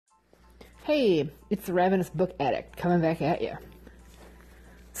Hey, it's the Ravenous Book Addict coming back at you.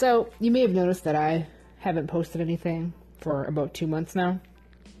 So, you may have noticed that I haven't posted anything for about 2 months now.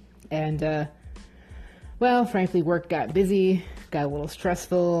 And, well, frankly, work got busy, got a little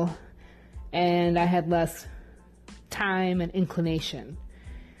stressful, and I had less time and inclination.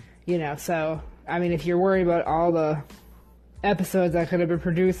 So, I mean, if you're worried about all the episodes I could have been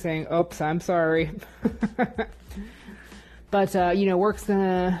producing, oops, I'm sorry. But,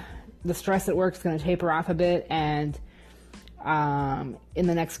 the stress at work's gonna taper off a bit, and in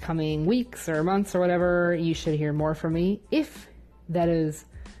the next coming weeks or months or whatever, you should hear more from me, if that is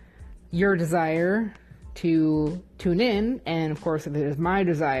your desire to tune in, and of course, if it is my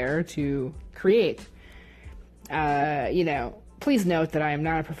desire to create. Please note that I am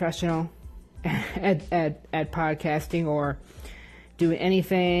not a professional at podcasting or doing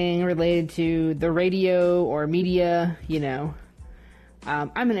anything related to the radio or media,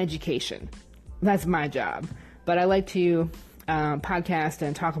 I'm in education. That's my job. But I like to podcast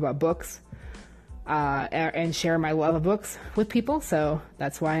and talk about books and share my love of books with people. So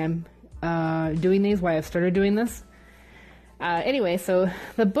that's why I'm doing these, why I've started doing this. Anyway, so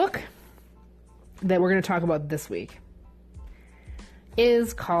the book that we're going to talk about this week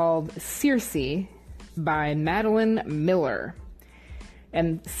is called Circe by Madeline Miller.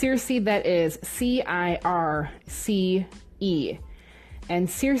 And Circe, that is Circe. And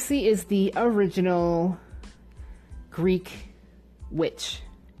Circe is the original Greek witch,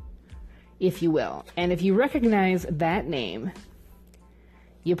 if you will. And if you recognize that name,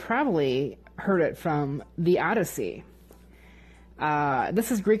 you probably heard it from the Odyssey.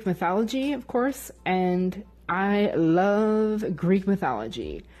 This is Greek mythology, of course, and I love Greek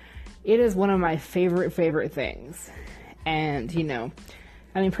mythology. It is one of my favorite things. And,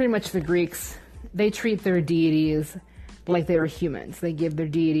 pretty much the Greeks, they treat their deities like they were humans. They give their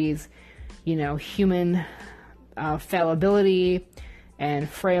deities, human fallibility and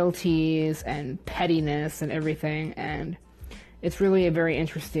frailties and pettiness and everything. And it's really a very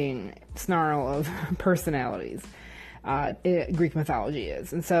interesting snarl of personalities. Greek mythology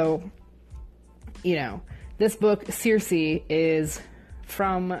is. And so, this book, Circe, is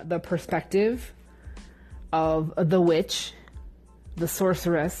from the perspective of the witch, the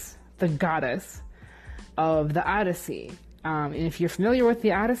sorceress, the goddess of the Odyssey. And if you're familiar with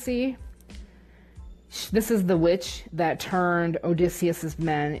the Odyssey, this is the witch that turned Odysseus's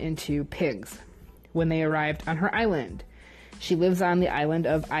men into pigs when they arrived on her island. She lives on the island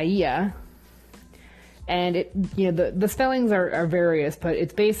of Aia, and the spellings are various, but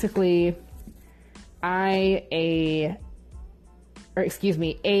it's basically A-I-A-I-A.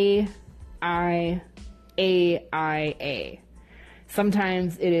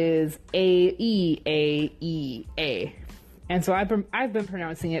 Sometimes it is A-E-A-E-A. And so I've been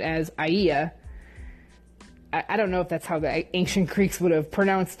pronouncing it as Aia. I don't know if that's how the ancient Greeks would have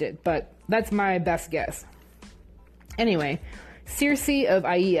pronounced it, but that's my best guess. Anyway, Circe of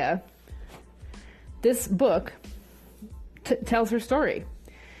Aia, this book tells her story.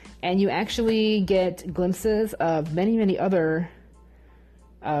 And you actually get glimpses of many other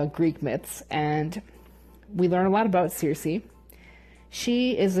Greek myths, and we learn a lot about Circe.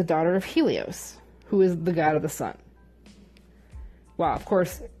 She is the daughter of Helios, who is the god of the sun. Well, of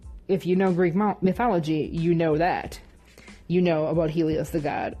course, if you know Greek mythology, you know that. You know about Helios, the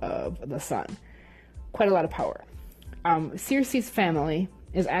god of the sun. Quite a lot of power. Circe's family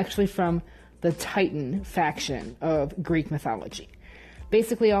is actually from the Titan faction of Greek mythology.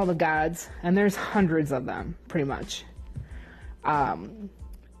 Basically all the gods, and there's hundreds of them, pretty much.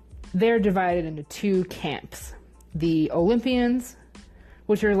 They're divided into two camps. The Olympians,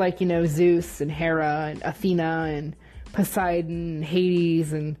 which are like, Zeus and Hera and Athena and Poseidon and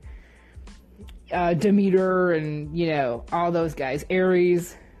Hades and Demeter and, all those guys.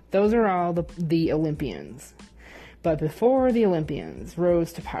 Ares, those are all the Olympians. But before the Olympians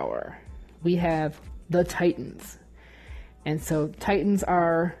rose to power, we have the Titans. And so Titans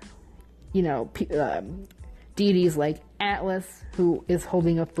are, deities like Atlas, who is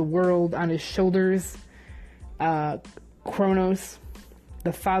holding up the world on his shoulders, Kronos,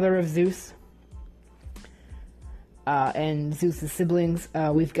 the father of Zeus, and Zeus's siblings.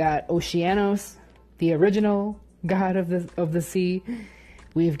 We've got Oceanos, the original god of the sea.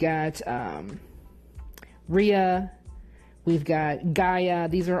 We've got Rhea. We've got Gaia.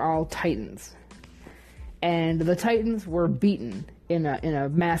 These are all Titans. And the Titans were beaten in a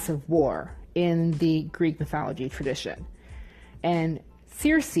massive war in the Greek mythology tradition. And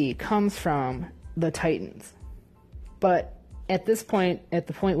Circe comes from the Titans. But at this point, at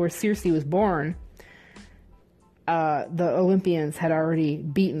the point where Circe was born, the Olympians had already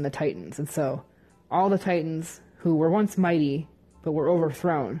beaten the Titans. And so all the Titans who were once mighty but were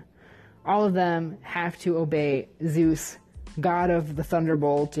overthrown, all of them have to obey Zeus, god of the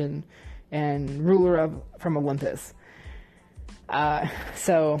thunderbolt and ruler from Olympus.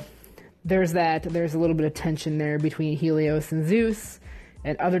 So there's that. There's a little bit of tension there between Helios and Zeus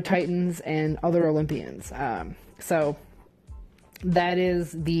and other Titans and other Olympians. So that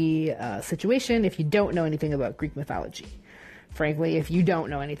is the situation if you don't know anything about Greek mythology. Frankly, if you don't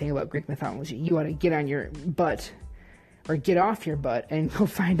know anything about Greek mythology, you ought to get on your butt or get off your butt and go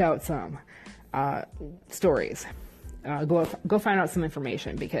find out some stories. Go find out some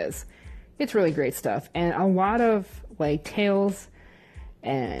information, because it's really great stuff. And a lot of like tales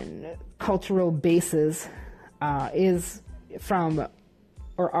and cultural bases is from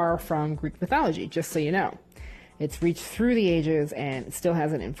or are from Greek mythology, just so you know. It's reached through the ages and it still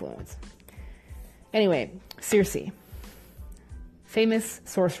has an influence. Anyway, Circe, famous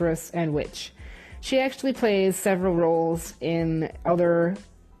sorceress and witch. She actually plays several roles in other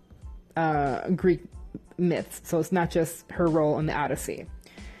Greek myths, so it's not just her role in the Odyssey.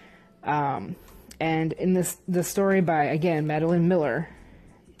 And in the story by, again, Madeline Miller,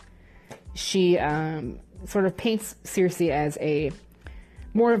 she sort of paints Circe as a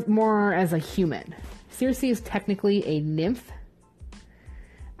more as a human. Circe is technically a nymph,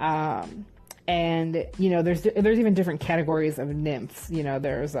 and you know there's even different categories of nymphs. You know,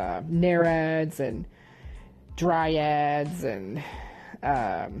 there's nereids and dryads and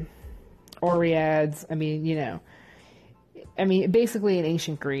oreads. I mean, basically in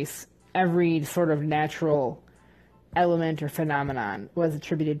ancient Greece, every sort of natural element or phenomenon was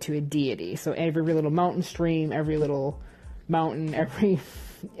attributed to a deity. So every little mountain stream, every little mountain, it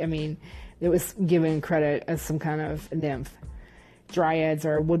was given credit as some kind of nymph. Dryads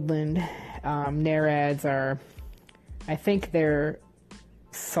are woodland. Nereids are, I think they're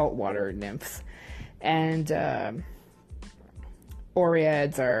saltwater nymphs. And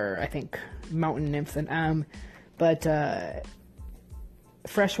oreads are, I think, mountain nymphs. But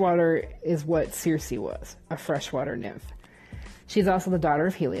freshwater is what Circe was, a freshwater nymph. She's also the daughter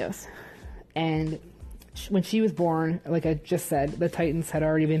of Helios. And when she was born, like I just said, the Titans had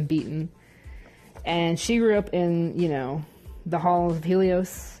already been beaten. And she grew up in, the halls of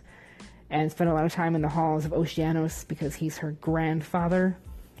Helios and spent a lot of time in the halls of Oceanos because he's her grandfather.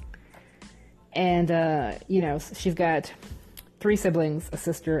 And, she's got 3 siblings, a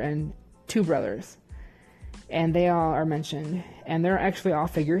sister, and 2 brothers. And they all are mentioned. And they're actually all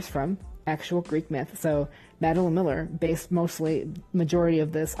figures from actual Greek myth. So Madeline Miller based majority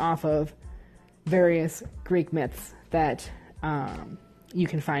of this off of various Greek myths that you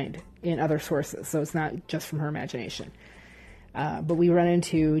can find in other sources. So it's not just from her imagination. But we run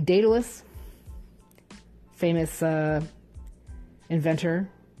into Daedalus, famous inventor.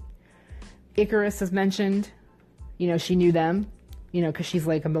 Icarus is mentioned. She knew them, because she's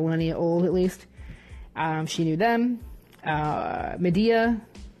like a millennia old at least. She knew them. Medea,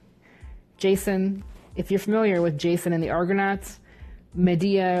 Jason. If you're familiar with Jason and the Argonauts,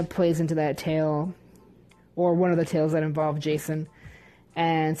 Medea plays into that tale, or one of the tales that involve Jason.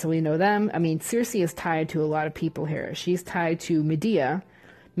 And so we know them. Circe is tied to a lot of people here. She's tied to Medea.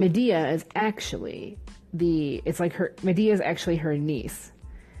 Medea is actually Medea is actually her niece.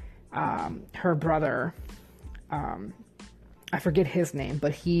 Her brother, I forget his name,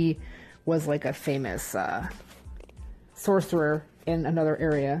 but he was like a famous sorcerer in another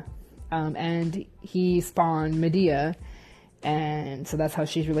area. And he spawned Medea. And so that's how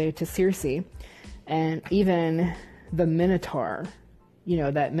she's related to Circe. And even the Minotaur,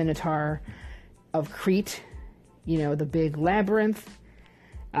 that Minotaur of Crete, the big labyrinth,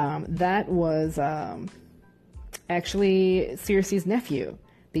 that was actually Circe's nephew,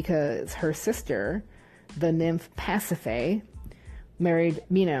 because her sister, the nymph Pasiphae, married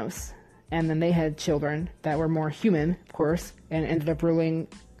Minos, and then they had children that were more human, of course, and ended up ruling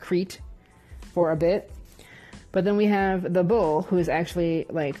Crete for a bit. But then we have the bull, who is actually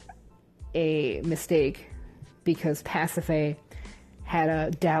like a mistake, because Pasiphae had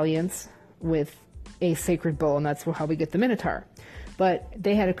a dalliance with a sacred bull, and that's how we get the Minotaur. But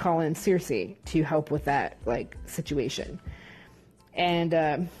they had to call in Circe to help with that situation. And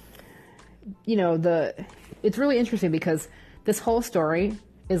it's really interesting because this whole story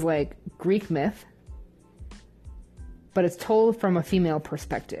is like Greek myth, but it's told from a female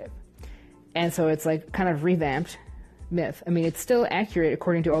perspective. And so it's like kind of revamped myth. It's still accurate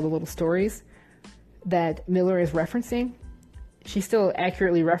according to all the little stories that Miller is referencing. She still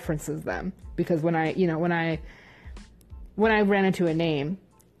accurately references them, because when I ran into a name,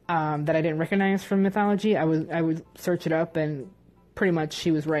 that I didn't recognize from mythology, I would search it up, and pretty much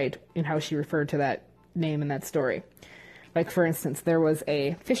she was right in how she referred to that name in that story. Like, for instance, there was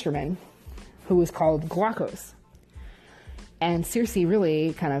a fisherman who was called Glaucus. And Circe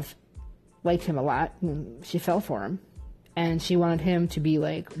really kind of liked him a lot, and she fell for him. And she wanted him to be,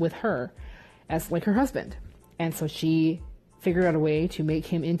 like, with her as, like, her husband. And so she figured out a way to make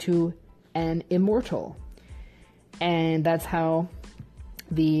him into an immortal. And that's how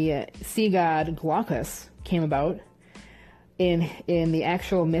the sea god Glaucus came about. In the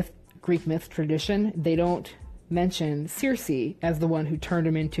actual Greek myth tradition, they don't mention Circe as the one who turned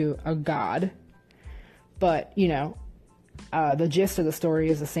him into a god. But, you know, the gist of the story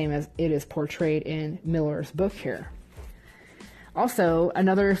is the same as it is portrayed in Miller's book here. Also,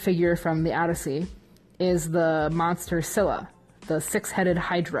 another figure from the Odyssey is the monster Scylla, the six-headed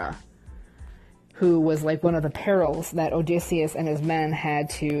Hydra, who was like one of the perils that Odysseus and his men had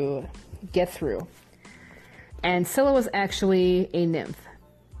to get through. And Scylla was actually a nymph.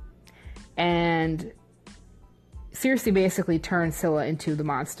 And Circe basically turned Scylla into the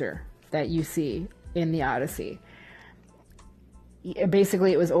monster that you see in the Odyssey.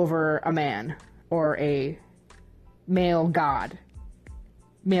 Basically, it was over a man, or a male god,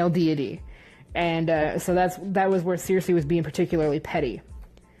 male deity. And so that was where Circe was being particularly petty.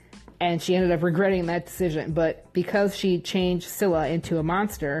 And she ended up regretting that decision. But because she changed Scylla into a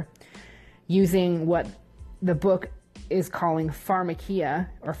monster, using what the book is calling pharmakeia,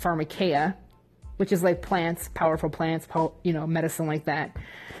 or pharmakeia, which is like plants, powerful plants, medicine like that.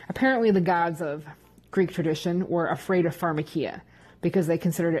 Apparently the gods of Greek tradition were afraid of pharmakeia because they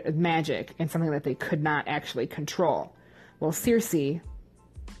considered it magic and something that they could not actually control. Well, Circe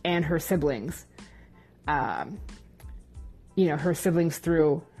and her siblings, her siblings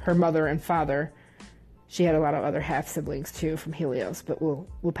through her mother and father, she had a lot of other half-siblings too from Helios, but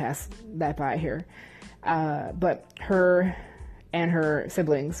we'll pass that by here. But her and her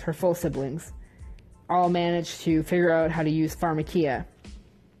siblings, her full siblings, all managed to figure out how to use pharmakeia.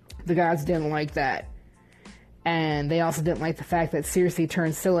 The gods didn't like that. And they also didn't like the fact that Circe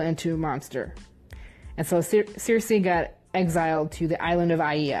turned Scylla into a monster. And so Circe got exiled to the island of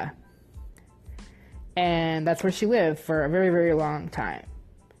Aia. And that's where she lived for a very, very long time.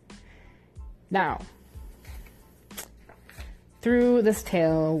 Now, through this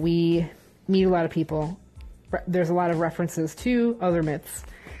tale, we meet a lot of people. There's a lot of references to other myths.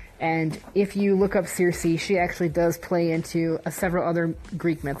 And if you look up Circe, she actually does play into several other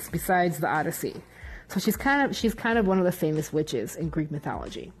Greek myths besides the Odyssey. So she's kind of one of the famous witches in Greek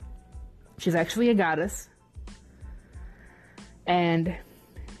mythology. She's actually a goddess. And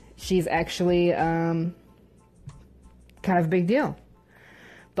she's actually kind of a big deal.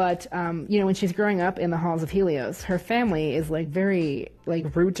 But, when she's growing up in the halls of Helios, her family is, very,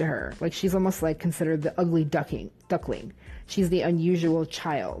 rude to her. Like, she's almost, considered the ugly duckling. She's the unusual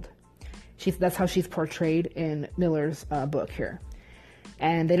child. That's how she's portrayed in Miller's book here.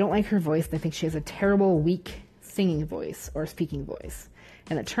 And they don't like her voice. They think she has a terrible, weak singing voice or speaking voice.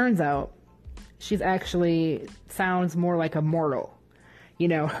 And it turns out she's actually sounds more like a mortal.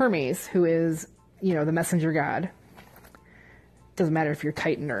 Hermes, who is, the messenger god. Doesn't matter if you're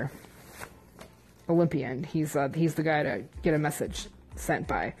Titan or Olympian. He's the guy to get a message sent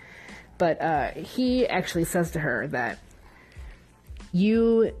by. But he actually says to her that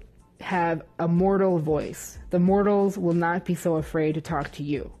you have a mortal voice. The mortals will not be so afraid to talk to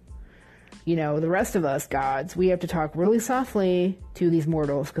you. The rest of us gods, we have to talk really softly to these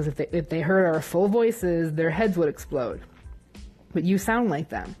mortals, because if they heard our full voices, their heads would explode. But you sound like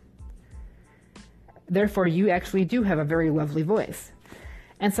them. Therefore, you actually do have a very lovely voice.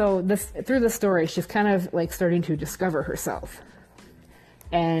 And so through this story, she's kind of starting to discover herself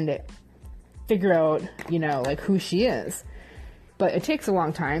and figure out, who she is. But it takes a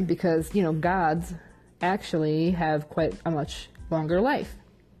long time because, gods actually have quite a much longer life.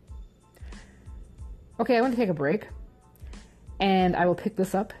 Okay, I want to take a break, and I will pick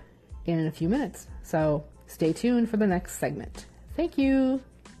this up in a few minutes. So stay tuned for the next segment. Thank you.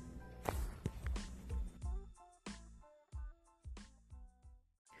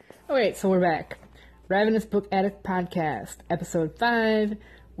 Alright, so we're back. Ravenous Book Addict Podcast, Episode 5.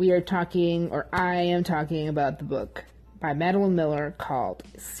 I am talking about the book by Madeline Miller called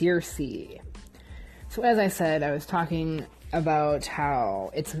Circe. So as I said, I was talking about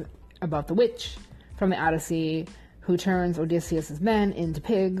how it's about the witch from the Odyssey who turns Odysseus' men into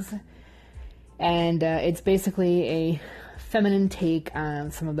pigs. And it's basically a feminine take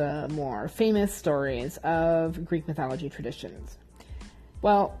on some of the more famous stories of Greek mythology traditions.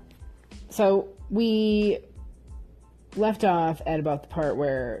 Well, so we left off at about the part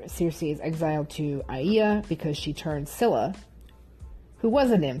where Circe is exiled to Aea because she turned Scylla, who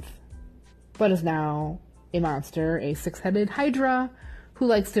was a nymph, but is now a monster, a six-headed hydra who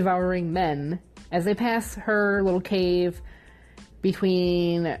likes devouring men, as they pass her little cave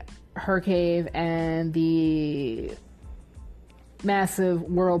between her cave and the massive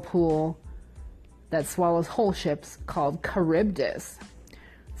whirlpool that swallows whole ships called Charybdis.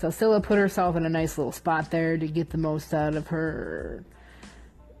 So Scylla put herself in a nice little spot there to get the most out of her,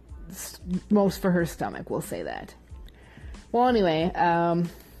 most for her stomach, we'll say that. Well, anyway,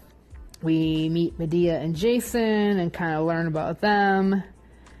 we meet Medea and Jason and kind of learn about them.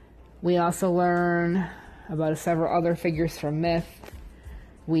 We also learn about several other figures from myth.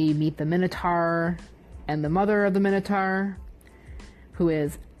 We meet the Minotaur and the mother of the Minotaur, who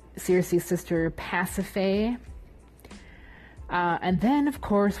is Circe's sister Pasiphae. And then, of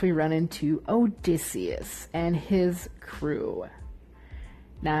course, we run into Odysseus and his crew.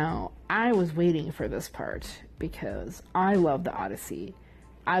 Now, I was waiting for this part because I love the Odyssey.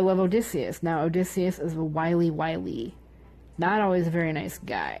 I love Odysseus. Now, Odysseus is a wily, not always a very nice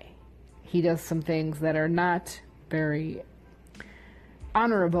guy. He does some things that are not very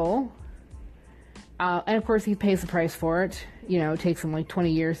honorable. And, of course, he pays the price for it. You know, it takes him like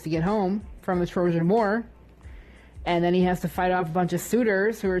 20 years to get home from the Trojan War. And then he has to fight off a bunch of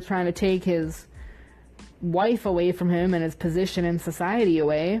suitors who are trying to take his wife away from him and his position in society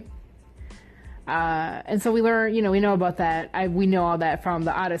away. And so we learn, you know, we know about that. We know all that from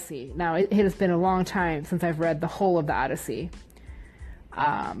the Odyssey. Now, it has been a long time since I've read the whole of the Odyssey.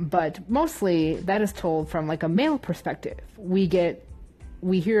 But mostly that is told from like a male perspective. We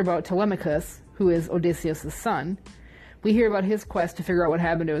hear about Telemachus, who is Odysseus' son. We hear about his quest to figure out what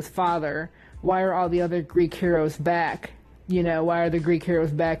happened to his father. Why are all the other Greek heroes back? You know, why are the Greek heroes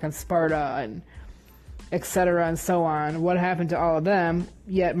back on Sparta and etc. and so on? What happened to all of them?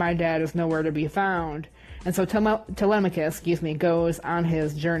 Yet my dad is nowhere to be found. And so Telemachus, goes on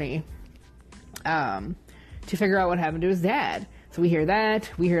his journey to figure out what happened to his dad. So we hear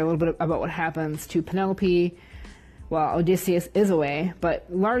that. We hear a little bit about what happens to Penelope while Odysseus is away. But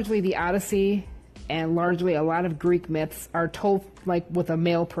largely the Odyssey and largely a lot of Greek myths are told like with a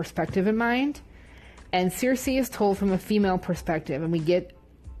male perspective in mind. And Circe is told from a female perspective, and we get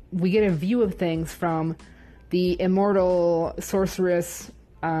a view of things from the immortal sorceress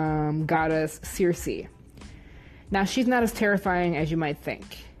goddess Circe. Now, she's not as terrifying as you might think.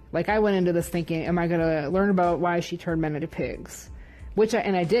 Like, I went into this thinking, am I going to learn about why she turned men into pigs?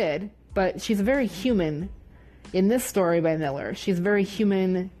 I did, but she's very human. In this story by Miller, she's a very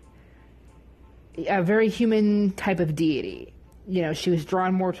human type of deity. You know, she was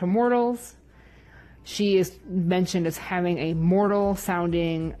drawn more to mortals. She is mentioned as having a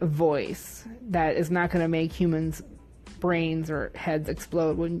mortal-sounding voice that is not going to make humans' brains or heads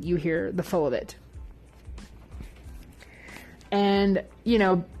explode when you hear the full of it. And, you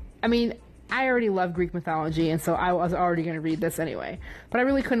know, I mean, I already love Greek mythology, and so I was already going to read this anyway. But I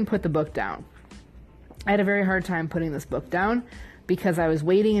really couldn't put the book down. I had a very hard time putting this book down because I was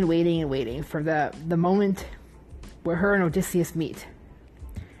waiting for the moment where her and Odysseus meet.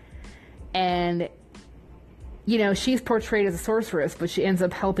 And, you know, she's portrayed as a sorceress, but she ends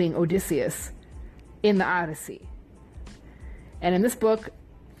up helping Odysseus in the Odyssey. And in this book,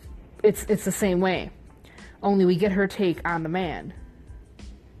 it's the same way. Only we get her take on the man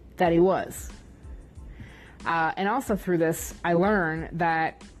that he was. And also through this, I learn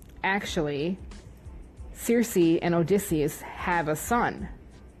that actually Circe and Odysseus have a son.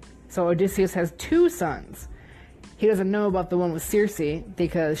 So Odysseus has two sons. He doesn't know about the one with Circe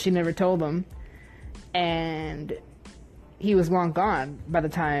because she never told him. And he was long gone by the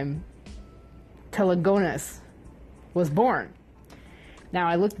time Telegonus was born. Now,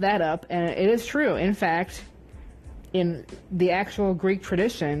 I looked that up, and it is true. In fact, in the actual Greek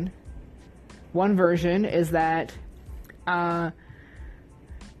tradition, one version is that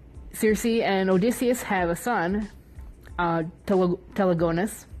Circe and Odysseus have a son,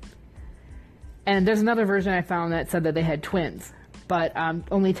 Telegonus. And there's another version I found that said that they had twins. But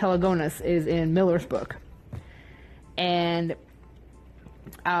only Telegonus is in Miller's book. And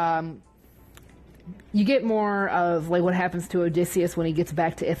you get more of like what happens to Odysseus when he gets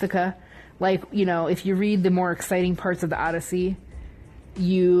back to Ithaca. Like, you know, if you read the more exciting parts of the Odyssey,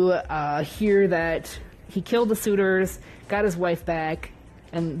 you hear that he killed the suitors, got his wife back,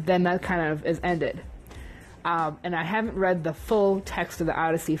 and then that kind of is ended. And I haven't read the full text of the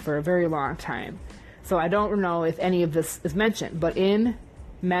Odyssey for a very long time, so I don't know if any of this is mentioned. But in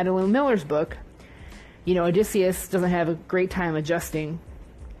Madeline Miller's book, you know, Odysseus doesn't have a great time adjusting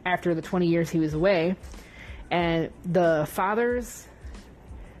after the 20 years he was away, And the fathers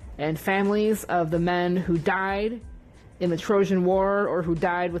and families of the men who died in the Trojan War or who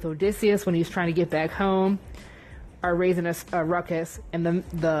died with Odysseus when he was trying to get back home are raising a ruckus. And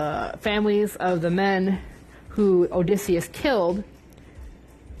the families of the men who Odysseus killed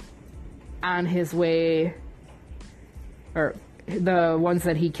on his way, or the ones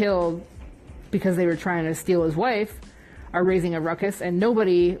that he killed because they were trying to steal his wife, are raising a ruckus, and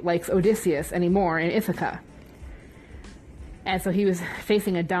nobody likes Odysseus anymore in Ithaca. And so he was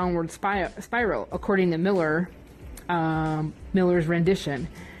facing a downward spiral, according to Miller's rendition.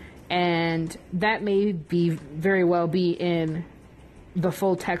 And that may very well be in the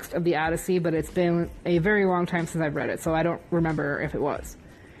full text of the Odyssey, but it's been a very long time since I've read it, so I don't remember if it was.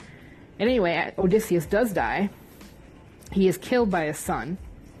 And anyway, Odysseus does die. He is killed by his son,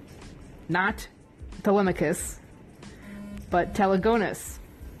 not Telemachus, but Telegonus.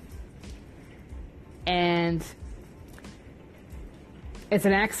 And it's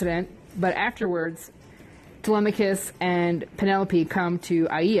an accident, but afterwards, Telemachus and Penelope come to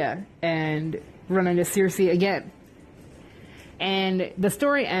Aea and run into Circe again. And the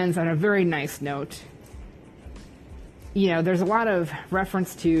story ends on a very nice note. You know, there's a lot of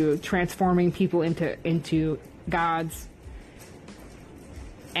reference to transforming people into gods.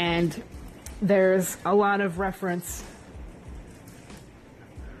 And there's a lot of reference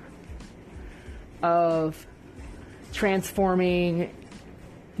of transforming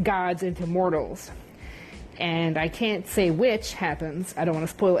gods into mortals. And I can't say which happens. I don't want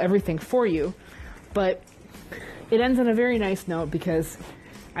to spoil everything for you. But it ends on a very nice note because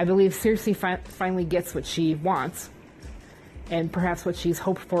I believe Circe finally gets what she wants. And perhaps what she's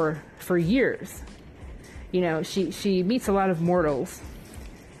hoped for years. You know, she meets a lot of mortals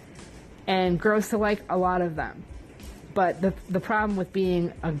and grows to like a lot of them. But the problem with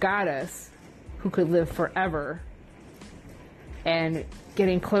being a goddess who could live forever and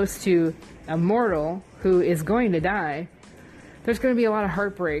getting close to a mortal who is going to die, there's going to be a lot of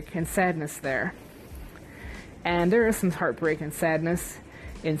heartbreak and sadness there. And there is some heartbreak and sadness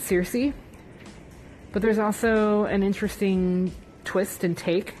in Circe, but there's also an interesting twist and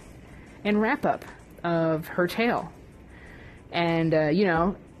take and wrap-up of her tale. And, you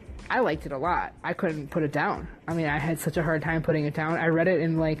know, I liked it a lot. I couldn't put it down. I mean, I had such a hard time putting it down. I read it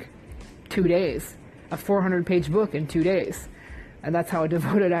in like 2 days. A 400-page book in 2 days. And that's how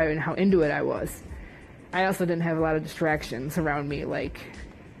devoted and how into it I was. I also didn't have a lot of distractions around me, like,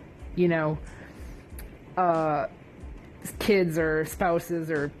 you know, kids or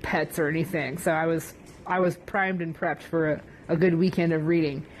spouses or pets or anything. So I was primed and prepped for a good weekend of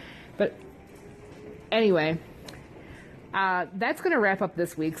reading. But anyway, that's going to wrap up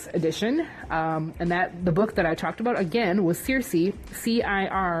this week's edition. And the book that I talked about, again, was Circe,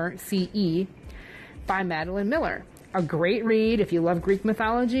 Circe, by Madeline Miller. A great read if you love Greek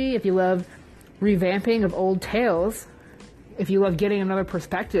mythology, if you love revamping of old tales, if you love getting another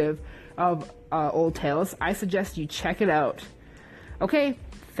perspective of old tales. I suggest you check it out. Okay,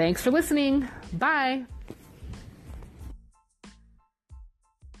 thanks for listening. Bye.